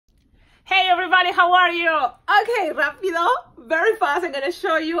everybody, how are you? Okay, rápido, very fast. I'm gonna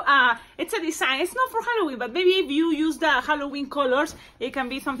show you. It's a design. It's not for Halloween, but maybe if you use the Halloween colors, it can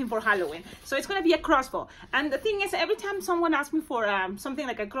be something for Halloween. So it's gonna be a crossbow. And the thing is, every time someone asks me for something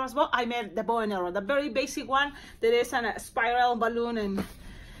like a crossbow, I made the bow and arrow, the very basic one. There is a spiral balloon and.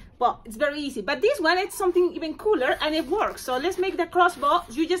 Well, it's very easy, but this one, it's something even cooler and it works. So let's make the crossbow.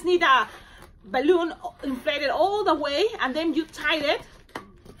 You just need a balloon inflated all the way, and then you tie it,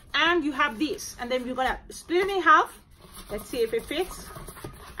 and you have this, and then you're gonna split it in half. Let's see if it fits,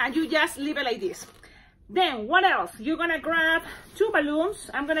 and you just leave it like this. Then what else? You're gonna grab two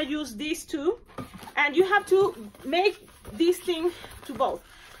balloons. I'm gonna use these two, and you have to make this thing to both.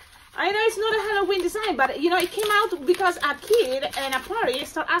 I know it's not a Halloween design, but you know, it came out because a kid and a party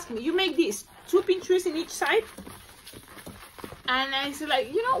started asking me, you make this, 2 pin trees in each side. And I said,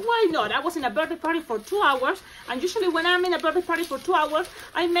 like, you know, why not? I was in a birthday party for 2 hours, and usually when I'm in a birthday party for 2 hours,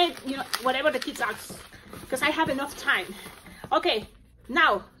 I make, you know, whatever the kids ask, because I have enough time. Okay,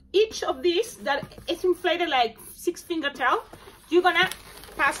 now, each of these that is inflated like 6-finger tail, you're gonna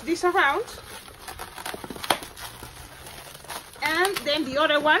pass this around. And then the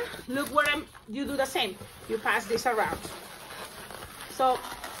other one, look where you do the same. You pass this around. So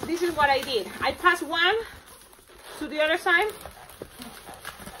this is what I did. I passed one to the other side,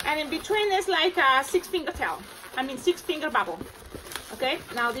 and in between is like a 6-finger tail. I mean 6-finger bubble. Okay,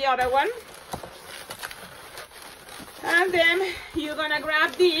 now the other one. And then you're gonna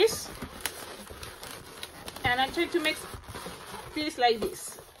grab this, and I'm trying to make this like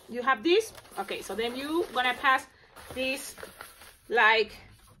this. You have this. Okay, so then you're gonna pass this like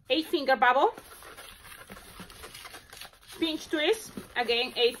 8-finger bubble, pinch twist,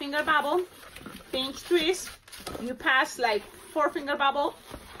 again 8-finger bubble, pinch twist. You pass like 4-finger bubble,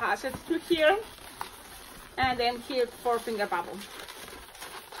 pass it through here, and then here 4-finger bubble.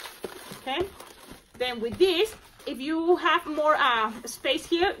 Okay, then with this, if you have more space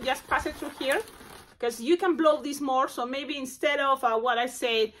here, just pass it through here, because you can blow this more. So maybe instead of what I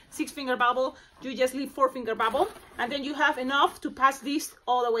say 6-finger bubble, you just leave 4-finger bubble, and then you have enough to pass this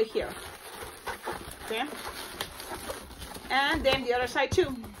all the way here. Okay, and then the other side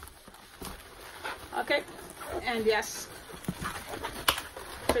too. Okay, and just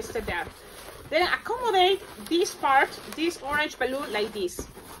twist it down. Then accommodate this part, this orange balloon, like this.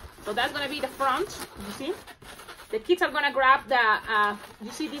 So that's gonna be the front. You see, the kids are gonna grab the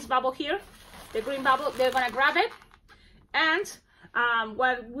you see this bubble here, the green bubble, they're gonna grab it. And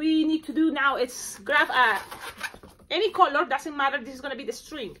what we need to do now is grab any color, doesn't matter, this is gonna be the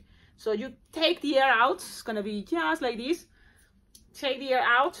string. So you take the air out, it's gonna be just like this. Take the air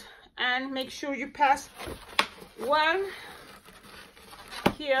out and make sure you pass one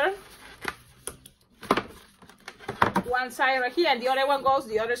here, one side right here, and the other one goes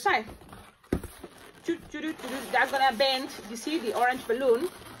the other side. That's gonna bend, you see, the orange balloon.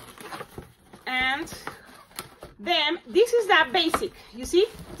 And then this is the basic, you see,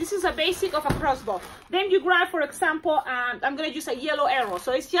 this is a basic of a crossbow. Then you grab, for example, I'm gonna use a yellow arrow.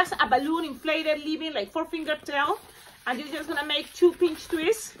 So it's just a balloon inflated, leaving like 4-finger tail, and you're just gonna make 2 pinch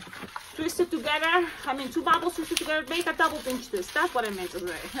twists, twist it together. I mean 2 bubbles twisted together, make a double pinch twist. That's what I meant to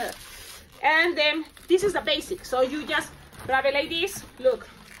say. And then this is the basic. So you just grab it like this, look,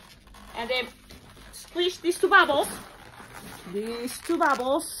 and then squish these 2 bubbles. These 2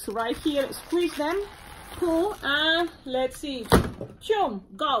 bubbles right here, squeeze them, pull, and let's see, boom,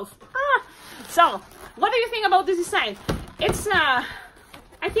 goes. So what do you think about this design? It's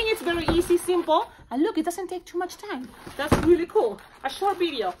I think it's very easy, simple, and look, it doesn't take too much time. That's really cool. A short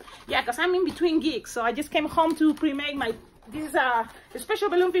video, yeah, because I'm in between gigs, so I just came home to pre-make my this special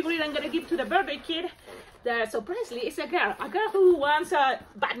balloon figurine I'm gonna give to the birthday kid. Surprisingly, it's a girl who wants a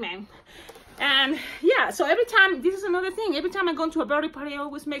Batman. And yeah, so every time, this is another thing, every time I go to a birthday party, I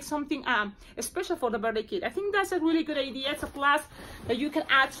always make something special for the birthday kid. I think that's a really good idea. It's a plus that you can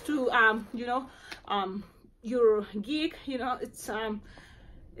add to, you know, your gig. You know,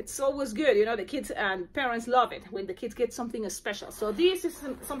 it's always good, you know, the kids and parents love it when the kids get something special. So this is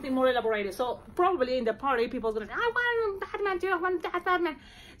something more elaborated. So probably in the party, people are gonna say, I want Batman too, I want that Batman.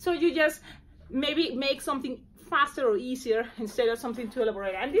 So you just maybe make something faster or easier instead of something too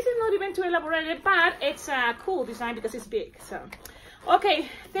elaborated. And this is not even too elaborated, but it's a cool design because it's big. So okay,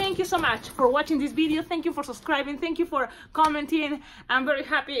 thank you so much for watching this video. Thank you for subscribing, thank you for commenting. I'm very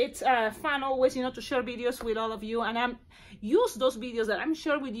happy. It's fun always, you know, to share videos with all of you, and I'm use those videos that I'm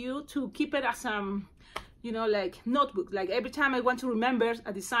sharing with you to keep it as you know, like notebook. Like every time I want to remember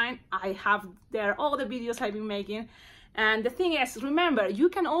a design, I have there all the videos I've been making. And the thing is, remember, you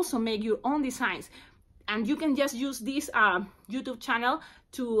can also make your own designs, and you can just use this YouTube channel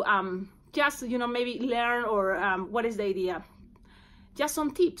to just, you know, maybe learn, or what is the idea? Just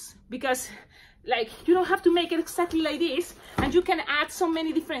some tips, because like you don't have to make it exactly like this, and you can add so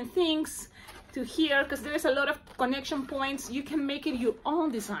many different things to here, because there's a lot of connection points. You can make it your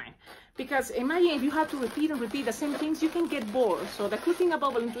own design, because imagine if you have to repeat and repeat the same things, you can get bored. So the cool thing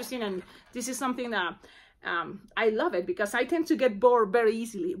about balloon twisting, and this is something that I love it, because I tend to get bored very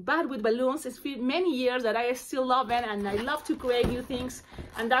easily, but with balloons it's been many years that I still love it, and I love to create new things,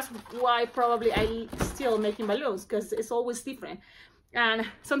 and that's why probably I still making balloons, because it's always different. And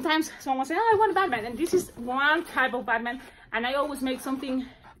sometimes someone says, oh, I want a Batman, and this is one type of Batman, and I always make something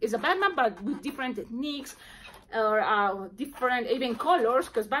is a Batman but with different techniques, or different even colors,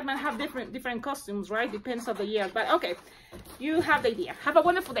 because Batman have different costumes, right? Depends on the year. But okay, you have the idea. Have a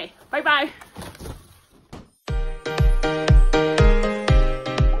wonderful day. Bye bye.